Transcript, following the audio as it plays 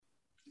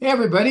Hey,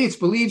 everybody, it's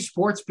Believe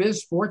Sports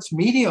Biz Sports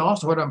Media,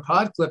 also heard on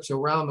pod clips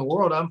around the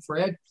world. I'm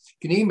Fred.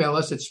 You can email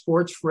us at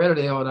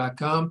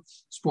sportsfred@aol.com,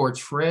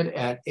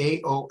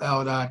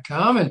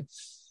 sportsfred@aol.com. And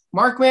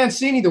Mark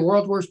Mancini, the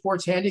World War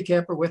Sports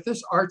handicapper with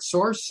us, Art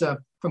Source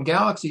from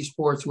Galaxy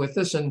Sports with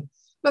us. And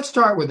let's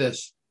start with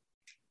this.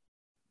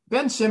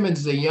 Ben Simmons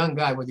is a young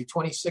guy, was he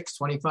 26,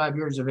 25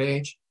 years of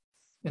age?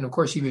 And, of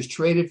course, he was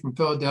traded from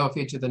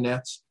Philadelphia to the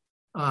Nets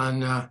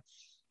on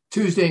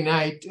Tuesday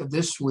night of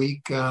this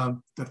week.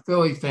 The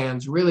Philly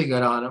fans really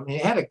got on him. He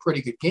had a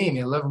pretty good game. He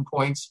had 11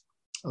 points,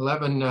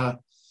 11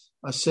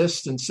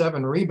 assists, and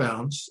 7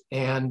 rebounds.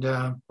 And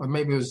or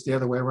maybe it was the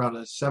other way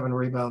around, 7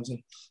 rebounds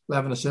and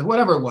 11 assists,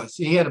 whatever it was.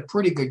 He had a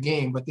pretty good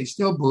game, but they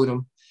still booed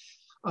him.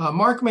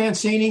 Mark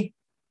Mancini,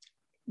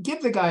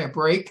 give the guy a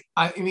break.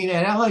 I mean,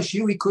 at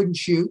LSU, he couldn't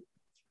shoot.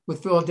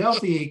 With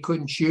Philadelphia, he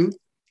couldn't shoot.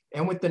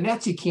 And with the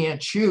Nets, he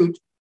can't shoot.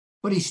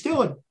 But he's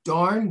still a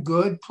darn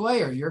good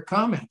player. Your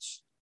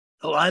comments?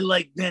 Oh, I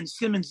like Ben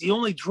Simmons. The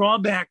only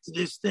drawback to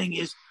this thing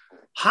is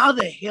how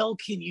the hell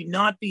can you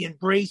not be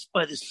embraced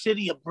by the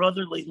city of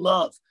brotherly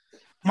love?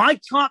 My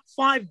top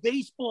 5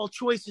 baseball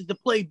choices to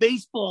play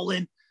baseball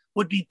in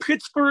would be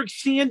Pittsburgh,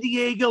 San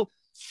Diego,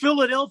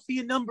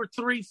 Philadelphia, number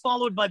 3,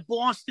 followed by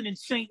Boston and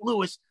St.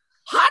 Louis.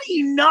 How do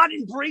you not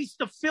embrace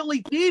the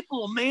Philly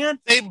people, man?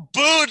 They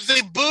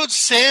booed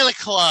Santa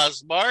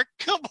Claus, Mark.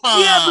 Come on.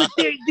 Yeah, but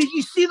did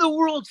you see the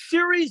World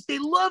Series? They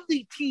love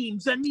the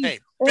teams. I mean,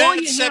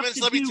 Ben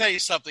Simmons, let me tell you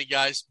something,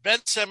 guys.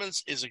 Ben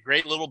Simmons is a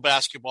great little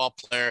basketball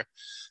player.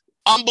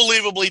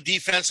 Unbelievably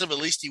defensive, at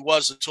least he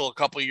was until a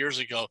couple of years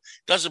ago.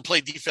 Doesn't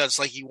play defense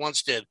like he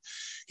once did.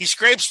 He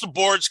scrapes the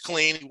boards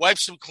clean. He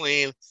wipes them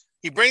clean.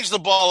 He brings the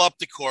ball up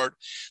the court.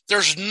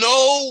 There's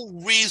no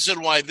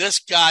reason why this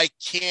guy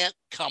can't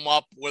come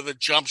up with a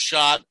jump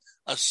shot,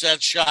 a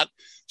set shot,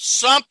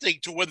 something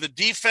to where the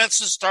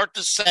defenses start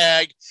to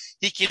sag.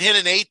 He can hit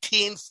an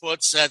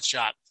 18-foot set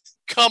shot.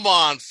 Come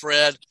on,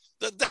 Fred.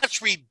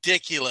 That's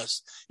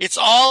ridiculous. It's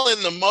all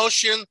in the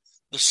motion,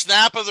 the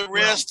snap of the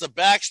wrist, the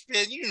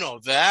backspin. You know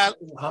that.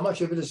 How much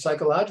of it is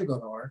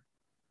psychological, Nor?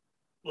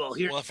 Well,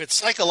 if it's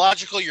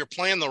psychological, you're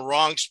playing the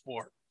wrong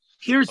sport.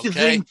 Here's the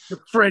thing,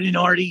 Fred and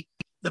Artie.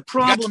 The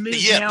problem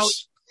is now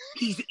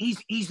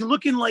he's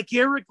looking like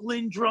Eric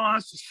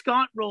Lindros,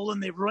 Scott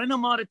Rowland. They've run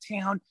him out of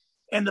town.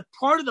 And the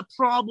part of the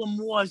problem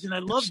was, and I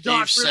love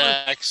Doc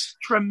Rivers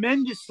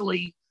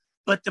tremendously,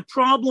 but the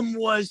problem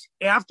was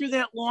after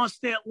that loss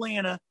to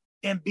Atlanta,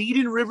 Embiid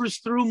and Rivers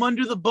threw him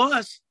under the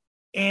bus.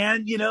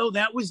 And,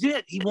 that was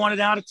it. He wanted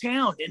out of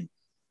town. And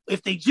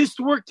if they just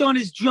worked on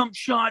his jump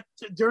shot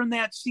during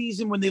that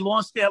season when they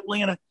lost to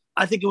Atlanta,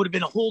 I think it would have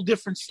been a whole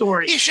different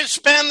story. He should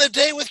spend the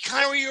day with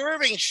Kyrie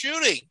Irving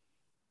shooting.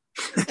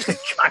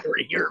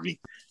 Kyrie Irving.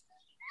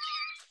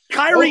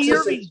 Kyrie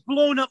Irving's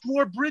blown up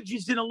more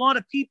bridges than a lot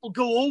of people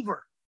go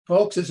over.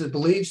 Folks, this is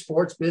Believe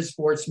Sports Biz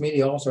Sports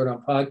Media, also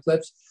on pod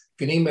clips.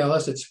 You can email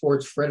us at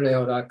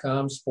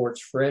sportsfred@aol.com,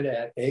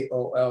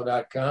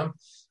 sportsfred@aol.com.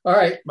 All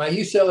right, my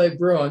UCLA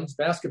Bruins,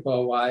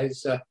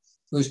 basketball-wise,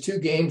 lose 2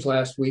 games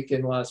last week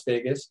in Las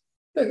Vegas.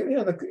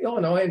 The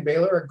Illinois and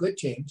Baylor are good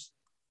teams,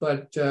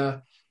 but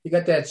you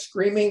got that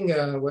screaming,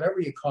 whatever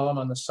you call him,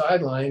 on the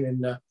sideline,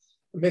 and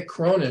Mick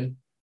Cronin.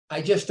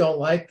 I just don't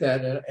like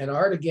that. And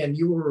Art, again,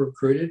 you were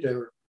recruited,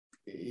 or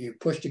you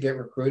pushed to get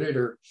recruited,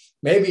 or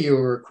maybe you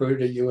were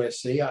recruited at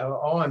USC.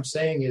 All I'm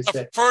saying is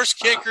the first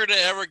kicker to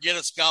ever get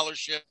a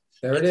scholarship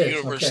at the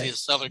University of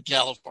Southern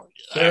California.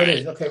 There it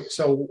is. Okay,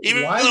 so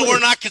even though we're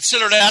not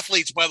considered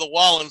athletes by the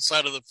Wallen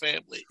side of the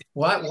family.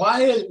 Why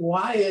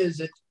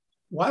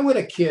would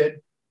a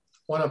kid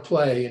want to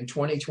play in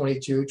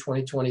 2022,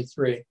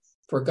 2023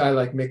 for a guy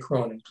like Mick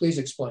Cronin? Please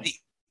explain.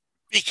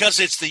 Because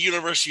it's the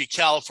University of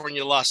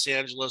California, Los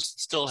Angeles. It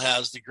still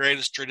has the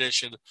greatest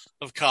tradition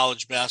of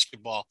college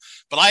basketball.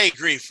 But I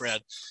agree,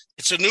 Fred.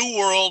 It's a new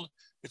world.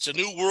 It's a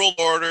new world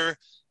order.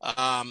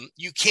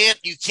 You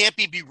can't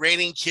be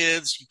berating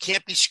kids. You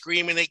can't be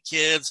screaming at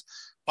kids.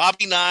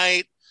 Bobby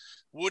Knight,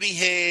 Woody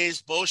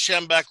Hayes, Bo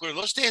Schembechler,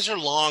 those days are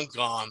long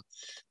gone.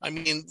 I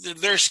mean,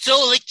 there's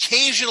still an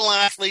occasional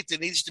athlete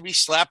that needs to be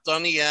slapped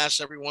on the ass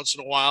every once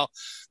in a while,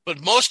 but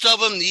most of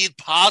them need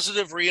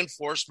positive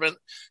reinforcement,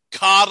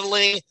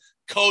 coddling,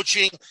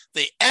 coaching.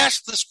 They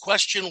ask this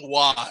question,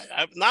 why?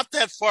 I'm not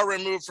that far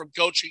removed from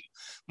coaching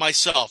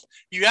myself.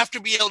 You have to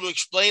be able to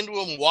explain to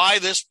them why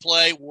this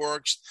play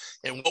works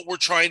and what we're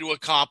trying to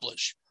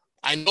accomplish.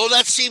 I know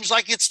that seems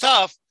like it's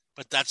tough,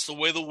 but that's the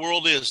way the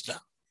world is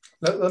now.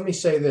 Let me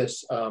say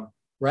this.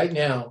 Right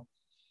now,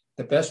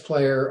 the best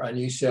player on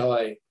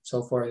UCLA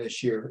so far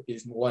this year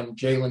is one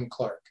Jalen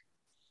Clark.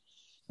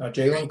 Now,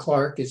 Jalen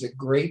Clark is a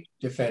great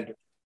defender.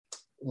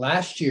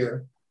 Last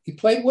year, he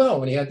played well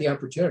when he had the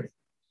opportunity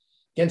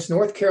against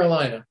North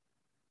Carolina.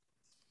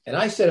 And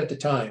I said at the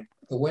time,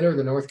 the winner of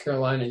the North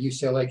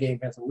Carolina-UCLA game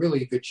has a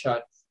really good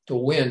shot to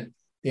win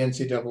the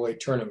NCAA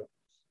tournament.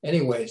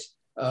 Anyways,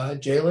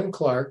 Jalen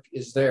Clark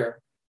is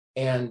there,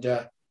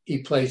 and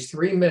he plays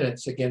 3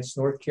 minutes against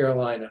North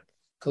Carolina.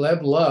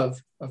 Caleb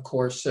Love, of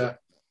course,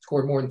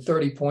 scored more than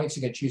 30 points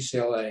against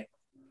UCLA.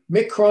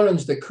 Mick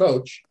Cronin's the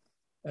coach.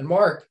 And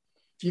Mark,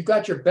 if you've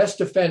got your best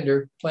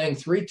defender playing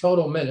 3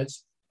 total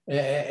minutes,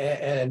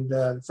 and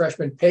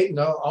freshman Peyton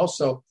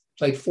also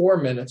played 4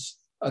 minutes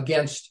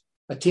against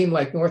a team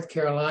like North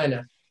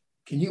Carolina,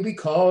 can you be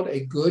called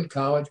a good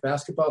college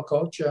basketball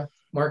coach,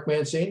 Mark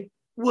Mancini?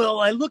 Well,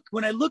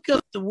 when I look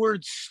up the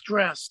word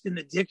stressed in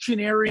the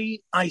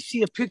dictionary, I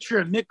see a picture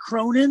of Mick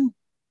Cronin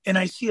and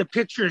I see a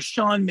picture of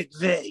Sean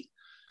McVay.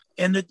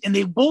 And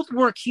they both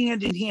work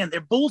hand in hand.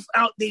 They're both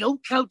out. They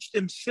out-coach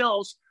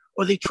themselves,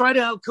 or they try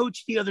to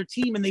out-coach the other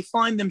team, and they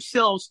find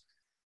themselves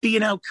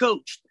being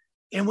out-coached.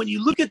 And when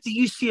you look at the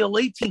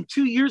UCLA team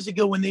 2 years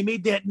ago when they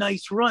made that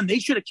nice run, they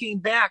should have came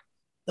back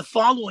the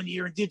following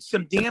year and did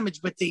some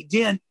damage, but they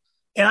didn't.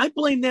 And I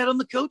blame that on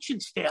the coaching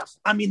staff.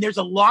 I mean, there's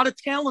a lot of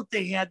talent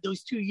they had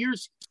those 2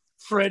 years,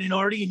 Fred and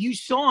Artie, and you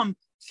saw them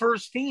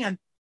firsthand.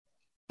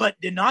 But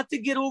not to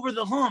get over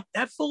the hump,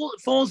 that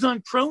falls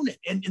on Cronin.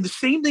 And the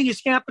same thing is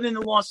happening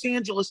in Los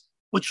Angeles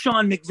with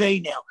Sean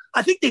McVay now.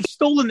 I think they've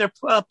stolen their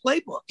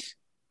playbooks.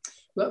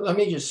 Let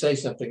me just say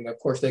something. Of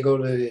course, they go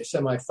to the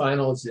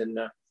semifinals in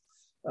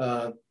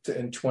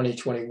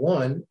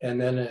 2021, and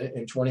then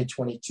in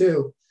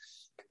 2022,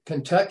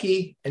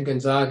 Kentucky and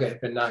Gonzaga have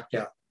been knocked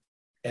out,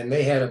 and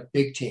they had a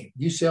big team.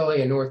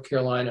 UCLA and North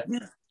Carolina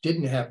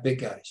didn't have big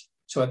guys.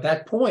 So at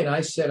that point,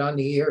 I said on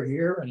the air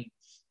here and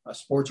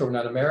Sports Over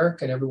Not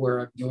America and everywhere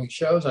I'm doing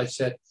shows, I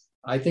said,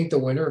 I think the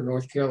winner of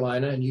North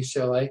Carolina and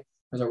UCLA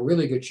has a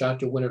really good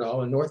shot to win it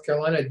all. And North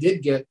Carolina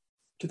did get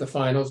to the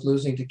finals,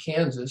 losing to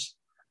Kansas.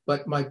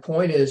 But my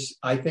point is,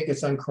 I think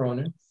it's on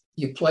Cronin.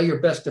 You play your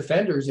best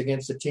defenders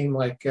against a team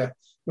like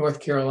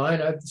North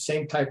Carolina, the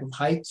same type of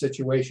height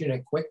situation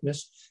and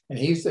quickness. And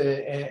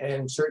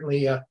and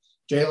certainly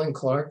Jalen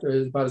Clark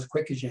is about as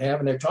quick as you have.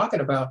 And they're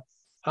talking about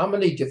how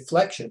many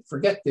deflections.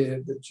 Forget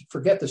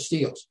the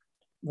steals.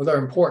 Well,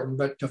 they're important,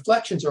 but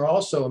deflections are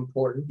also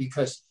important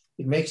because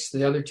it makes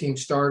the other team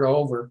start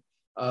over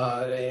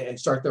and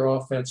start their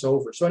offense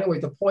over. So anyway,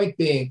 the point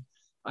being,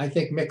 I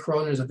think Mick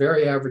Cronin is a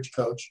very average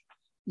coach.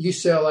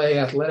 UCLA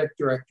athletic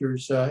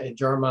directors in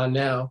Jarman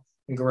now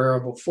and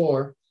Guerrero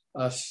before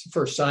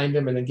first signed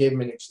him and then gave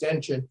him an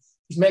extension.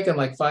 He's making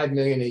like $5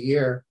 million a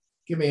year.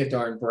 Give me a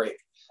darn break.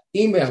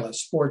 Email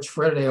us,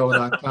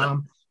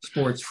 sportsfred@aol.com,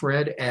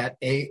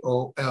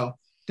 sportsfred@aol.com.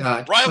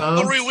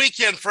 Rivalry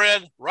weekend,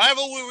 Fred.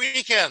 Rivalry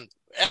weekend.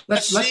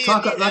 Let's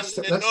talk about SC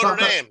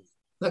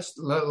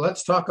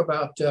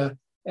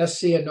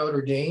and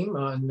Notre Dame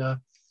on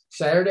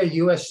Saturday.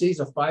 USC is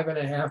a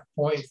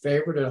 5.5-point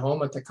favorite at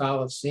home at the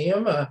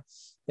Coliseum.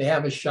 They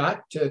have a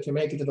shot to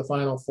make it to the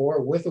Final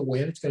Four with a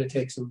win. It's going to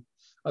take some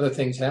other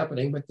things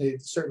happening, but they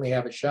certainly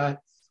have a shot.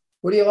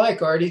 What do you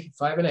like, Artie?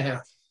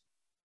 5.5.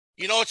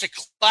 You know, it's a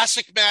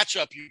classic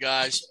matchup, you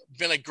guys.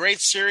 Been a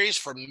great series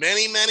for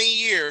many, many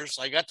years.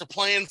 I got to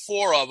play in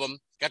 4 of them.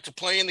 Got to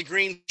play in the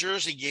green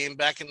jersey game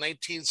back in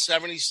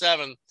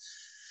 1977.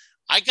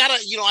 I gotta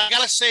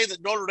say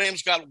that Notre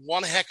Dame's got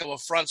one heck of a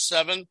front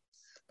seven,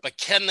 but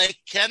can they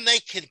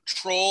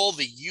control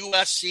the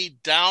USC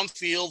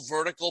downfield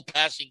vertical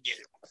passing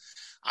game?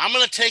 I'm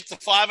going to take the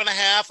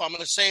 5.5. I'm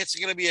going to say it's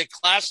going to be a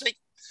classic.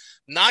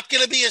 Not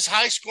going to be as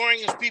high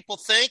scoring as people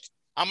think.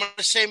 I'm going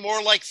to say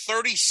more like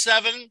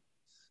 37-31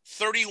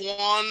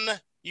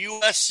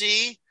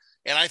 USC,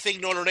 and I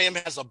think Notre Dame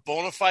has a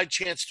bona fide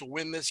chance to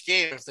win this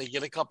game if they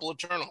get a couple of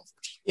turnovers.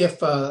 If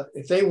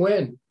they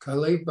win,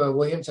 Caleb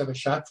Williams have a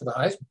shot for the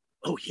Heisman?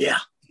 Oh, yeah.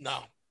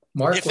 No.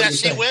 Mark, if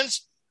SC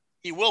wins,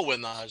 he will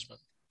win the Heisman.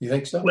 You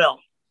think so? Well,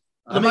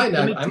 I might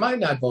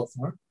not vote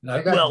for him.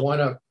 I got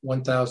one of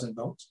 1,000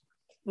 votes.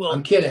 Well,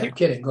 I'm kidding.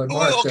 Good,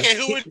 Mark. Okay,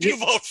 who would you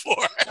vote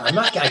for?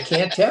 I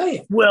can't tell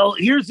you. Well,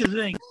 here's the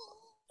thing.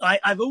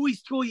 I've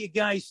always told you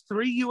guys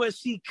 3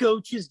 USC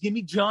coaches. Give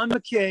me John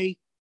McKay,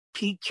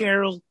 Pete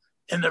Carroll,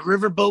 and the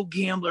riverboat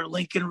gambler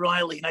Lincoln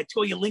Riley. And I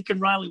told you Lincoln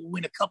Riley will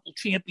win a couple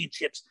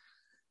championships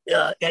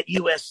at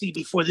USC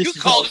before this.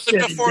 You called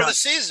it before the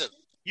season.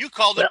 You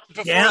called it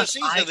before the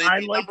season.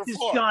 I like this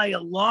guy a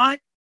lot.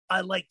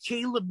 I like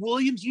Caleb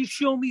Williams. You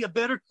show me a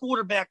better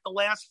quarterback the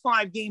last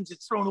 5 games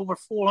that's thrown over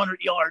 400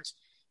 yards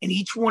in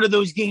each one of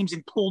those games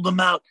and pulled them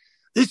out.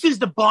 This is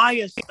the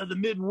bias of the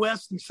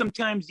Midwest and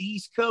sometimes the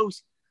East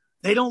Coast.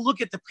 They don't look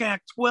at the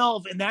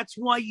Pac-12, and that's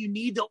why you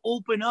need to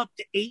open up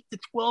to 8 to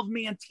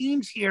 12-man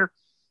teams here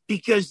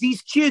because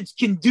these kids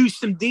can do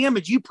some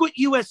damage. You put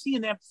USC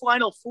in that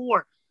Final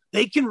Four,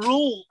 they can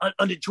roll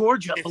under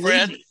Georgia. Hey,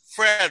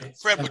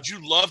 Fred, would you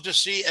love to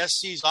see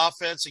SC's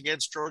offense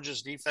against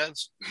Georgia's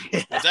defense?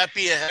 Would that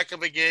be a heck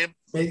of a game?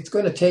 It's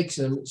going to take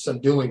some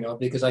doing, though,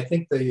 because I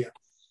think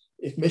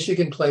if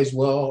Michigan plays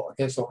well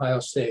against Ohio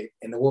State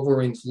and the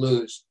Wolverines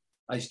lose,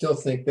 I still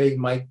think they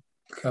might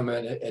come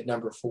in at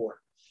number 4.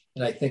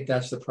 And I think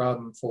that's the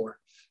problem for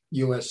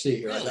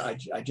USC. Really? I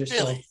just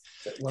really?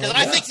 don't. Because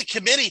I think the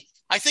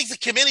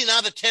committee,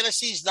 now that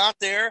Tennessee's not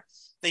there,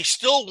 they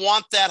still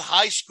want that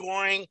high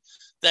scoring,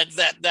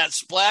 that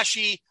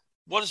splashy.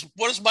 What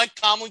does Mike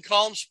Tomlin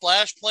call them?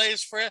 Splash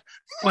plays, Fred?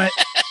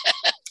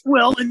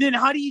 Well, and then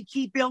how do you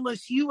keep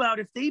LSU out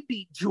if they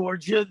beat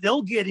Georgia?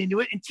 They'll get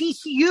into it. And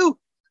TCU,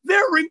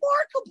 They're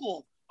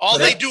remarkable. All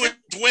they do is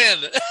win.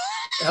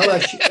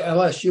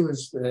 LSU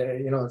is,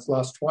 it's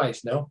lost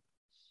twice, no?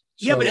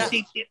 Yeah, but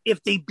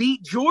if they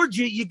beat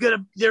Georgia,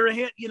 they're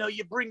ahead.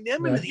 You bring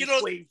them into the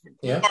equation.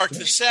 Yeah, Mark,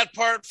 the sad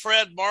part,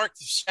 Fred, the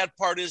sad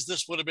part is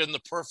this would have been the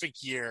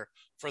perfect year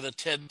for the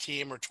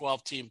 10-team or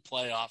 12-team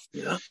playoff.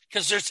 Yeah.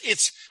 Because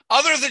it's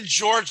other than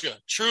Georgia,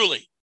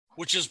 truly,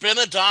 which has been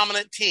a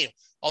dominant team.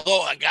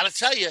 Although I got to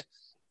tell you,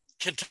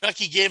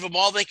 Kentucky gave them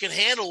all they could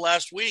handle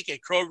last week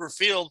at Kroger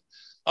Field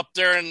up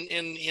there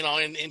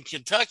in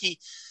Kentucky.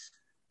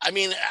 I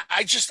mean,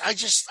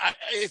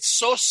 it's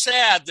so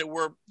sad that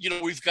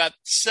we've got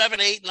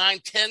 7, 8, 9,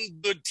 10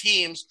 good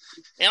teams,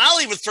 and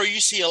I'll even throw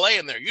UCLA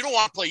in there. You don't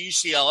want to play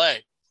UCLA.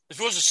 If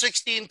it was a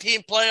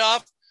 16-team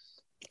playoff,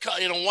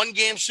 in a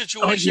one-game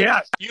situation,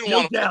 you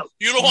don't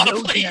want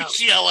to play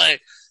UCLA.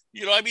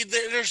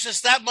 There's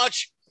just that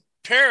much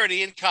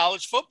parity in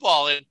college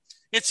football, and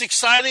it's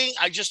exciting.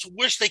 I just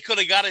wish they could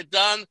have got it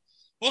done.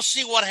 We'll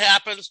see what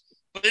happens,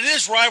 but it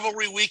is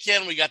rivalry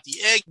weekend. We got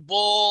the Egg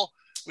Bowl.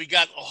 We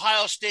got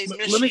Ohio State,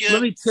 Michigan.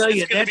 Let me tell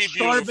you, that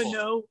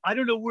Charbonneau, I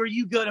don't know where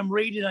you got him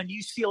rated on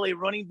UCLA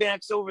running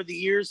backs over the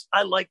years.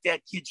 I like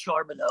that kid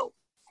Charbonneau.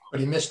 But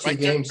he missed two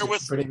games.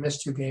 But he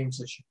missed 2 games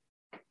this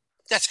year.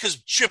 That's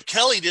because Chip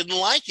Kelly didn't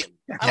like him.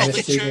 I don't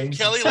think Chip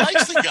Kelly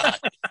likes the guy.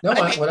 No,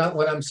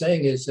 what I'm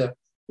saying is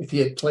if he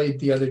had played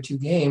the other 2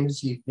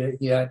 games, he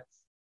had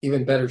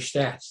even better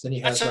stats than he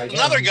has right now. That's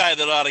another guy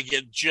that ought to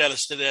get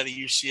jettisoned out of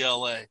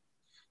UCLA.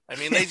 I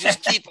mean, they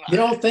just keep. You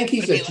don't think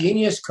he's a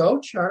genius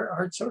coach,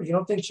 Art? So you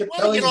don't think Chip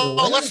Kelly?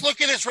 Let's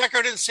look at his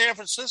record in San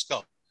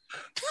Francisco,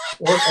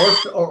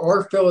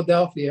 or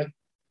Philadelphia.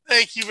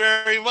 Thank you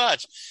very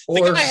much.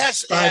 Or the guy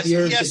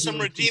has some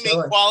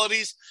redeeming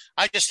qualities.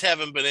 I just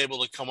haven't been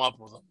able to come up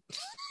with them.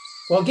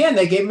 Well, again,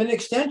 they gave him an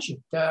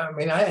extension.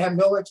 I have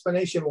no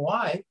explanation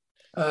why.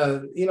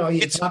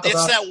 It's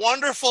that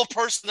wonderful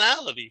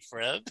personality,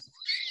 Fred.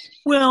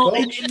 Well,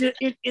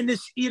 in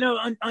this,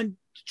 on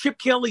Chip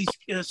Kelly's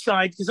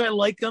side, because I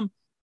like him,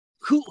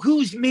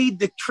 who's made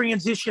the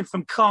transition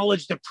from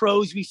college to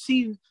pros? We've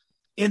seen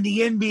in the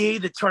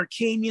NBA the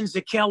Tarkanians,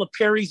 the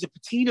Caliperis, the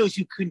Patinos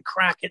who couldn't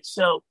crack it.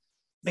 So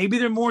maybe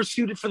they're more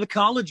suited for the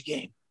college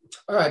game.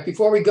 All right,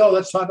 before we go,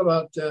 let's talk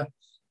about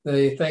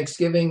the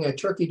Thanksgiving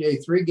Turkey Day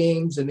 3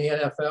 games in the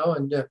NFL.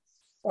 And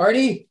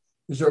Artie,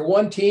 is there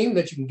one team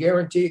that you can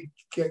guarantee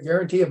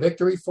a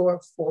victory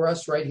for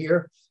us right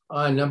here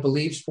on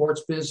Believe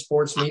Sports Biz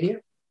Sports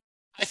Media?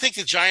 I think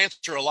the Giants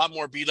are a lot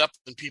more beat up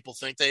than people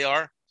think they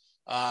are.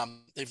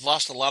 They've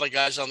lost a lot of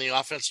guys on the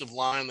offensive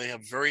line. They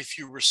have very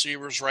few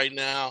receivers right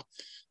now.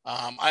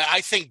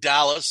 I think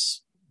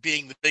Dallas,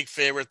 being the big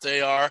favorite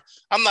they are,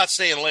 I'm not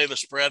saying lay the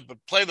spread,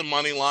 but play the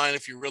money line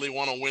if you really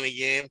want to win a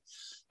game.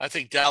 I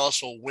think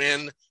Dallas will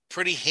win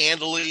pretty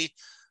handily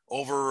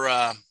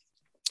over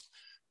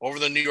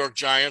the New York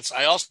Giants.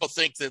 I also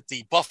think that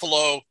the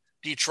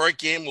Buffalo-Detroit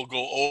game will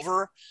go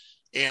over.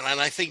 And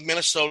I think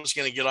Minnesota's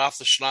going to get off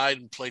the schneid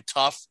and play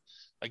tough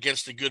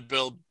against a good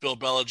Bill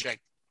Belichick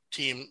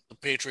team, the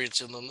Patriots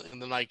in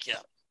the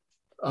nightcap.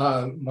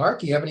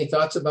 Mark, you have any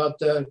thoughts about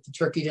the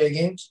Turkey Day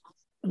games?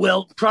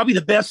 Well, probably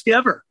the best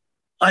ever.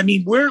 I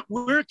mean, where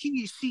can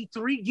you see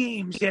 3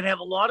 games that have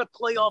a lot of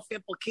playoff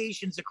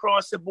implications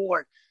across the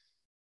board?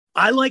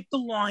 I like the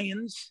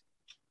Lions,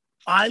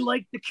 I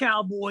like the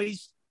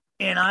Cowboys,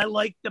 and I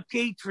like the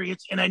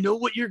Patriots. And I know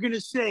what you're going to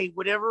say.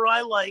 Whatever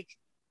I like,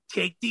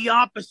 take the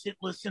opposite,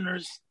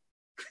 listeners.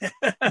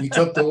 You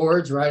took the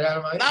words right out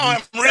of my. Now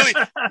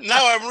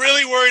I'm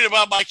really worried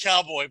about my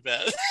Cowboy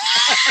bet.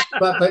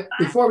 but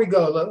before we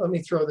go, let me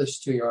throw this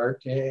to you,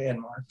 Art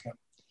and Mark.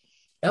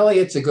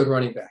 Elliott's a good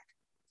running back.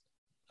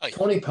 Oh, yeah.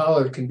 Tony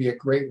Pollard can be a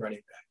great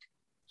running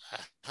back.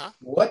 Huh?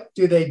 What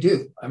do they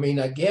do? I mean,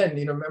 again,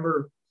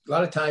 remember a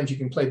lot of times you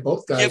can play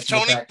both guys. Give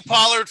Tony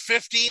Pollard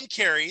 15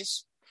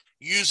 carries.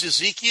 Use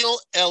Ezekiel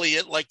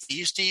Elliott like they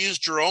used to use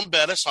Jerome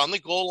Bettis on the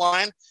goal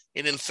line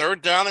and in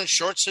third down and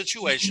short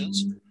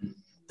situations.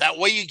 That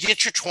way you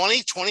get your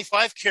 20,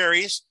 25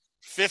 carries,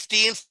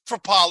 15 for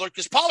Pollard,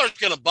 because Pollard's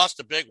going to bust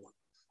a big one.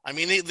 I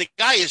mean, the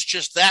guy is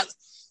just that.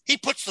 He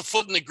puts the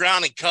foot in the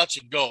ground and cuts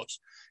and goes.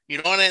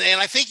 And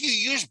I think you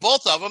use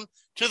both of them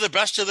to the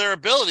best of their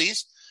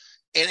abilities,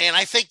 and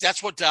I think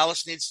that's what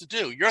Dallas needs to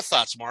do. Your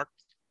thoughts, Mark?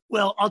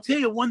 Well, I'll tell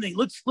you one thing.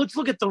 Let's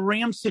look at the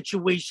Rams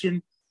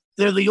situation.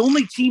 They're the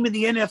only team in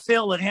the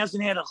NFL that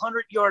hasn't had a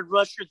 100-yard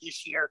rusher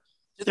this year.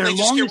 Their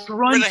longest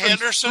run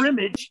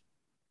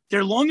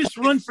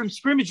from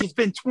scrimmage has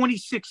been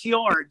 26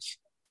 yards.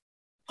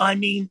 I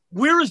mean,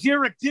 where is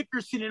Eric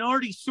Dickerson and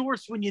Artie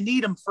Source when you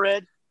need him,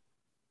 Fred?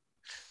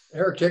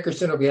 Eric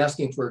Dickerson will be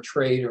asking for a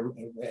trade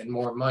and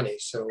more money,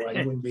 so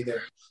he wouldn't be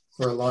there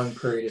for a long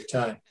period of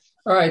time.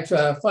 All right,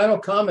 final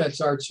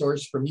comments, Art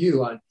Source, from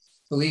you on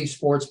Believe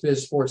Sports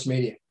Biz Sports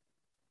Media.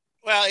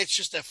 Well, it's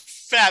just a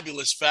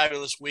fabulous,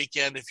 fabulous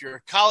weekend. If you're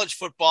a college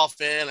football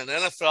fan, an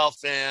NFL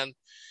fan,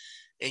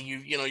 and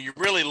you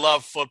really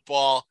love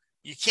football,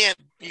 you can't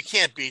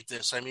beat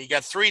this. I mean, you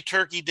got 3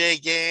 Turkey Day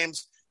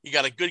games, you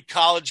got a good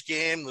college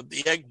game,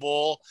 the Egg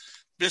Bowl,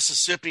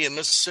 Mississippi and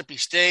Mississippi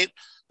State.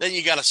 Then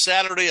you got a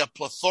Saturday, a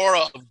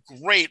plethora of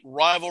great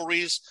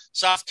rivalries.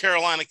 South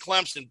Carolina,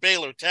 Clemson,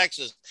 Baylor,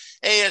 Texas,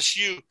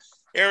 ASU,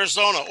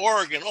 Arizona,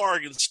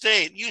 Oregon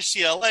State,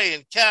 UCLA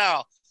and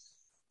Cal,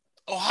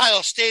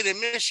 Ohio State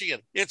and Michigan.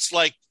 It's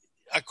like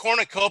a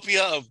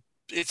cornucopia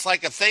it's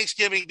like a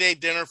Thanksgiving Day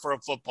dinner for a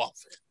football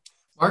fan.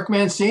 Mark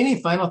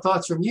Mancini, final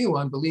thoughts from you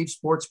on Believe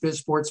Sports Biz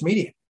Sports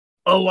Media.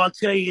 Oh, I'll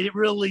tell you, it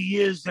really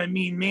is. I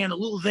mean, man, a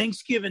little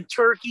Thanksgiving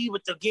turkey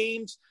with the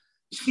games,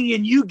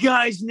 seeing you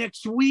guys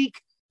next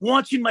week,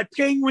 watching my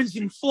Penguins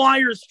and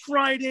Flyers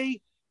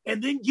Friday,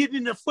 and then getting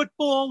into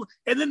football,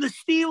 and then the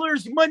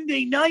Steelers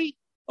Monday night.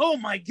 Oh,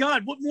 my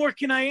God, what more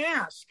can I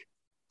ask?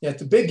 Yeah,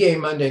 it's a big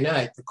game Monday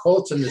night, the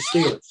Colts and the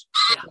Steelers.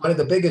 Yeah. One of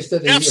the biggest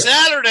of the year.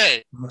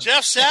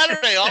 Jeff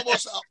Saturday,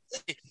 almost.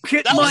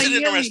 That was an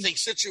interesting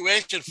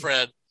situation,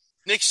 Fred.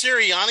 Nick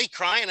Sirianni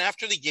crying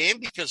after the game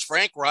because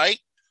Frank Reich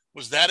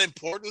was that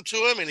important to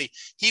him, and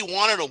he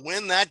wanted to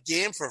win that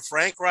game for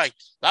Frank Reich.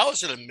 That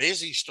was an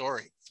amazing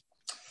story.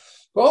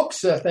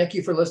 Folks, thank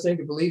you for listening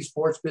to Believe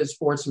Sports Biz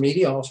Sports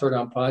Media, also heard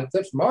on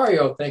Pod-Clips.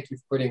 Mario, thank you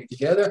for putting it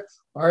together.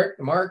 Art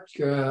and Mark,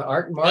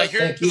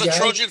 thank you guys. The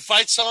Trojan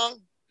Fight song?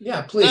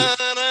 Yeah, please. Now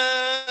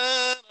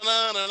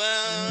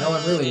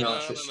I'm really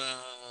nauseous.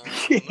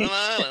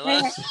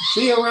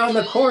 See you around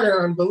the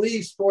corner on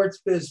Believe Sports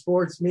Biz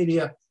Sports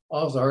Media,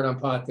 also heard on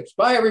Pod-Clips.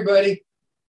 Bye, everybody.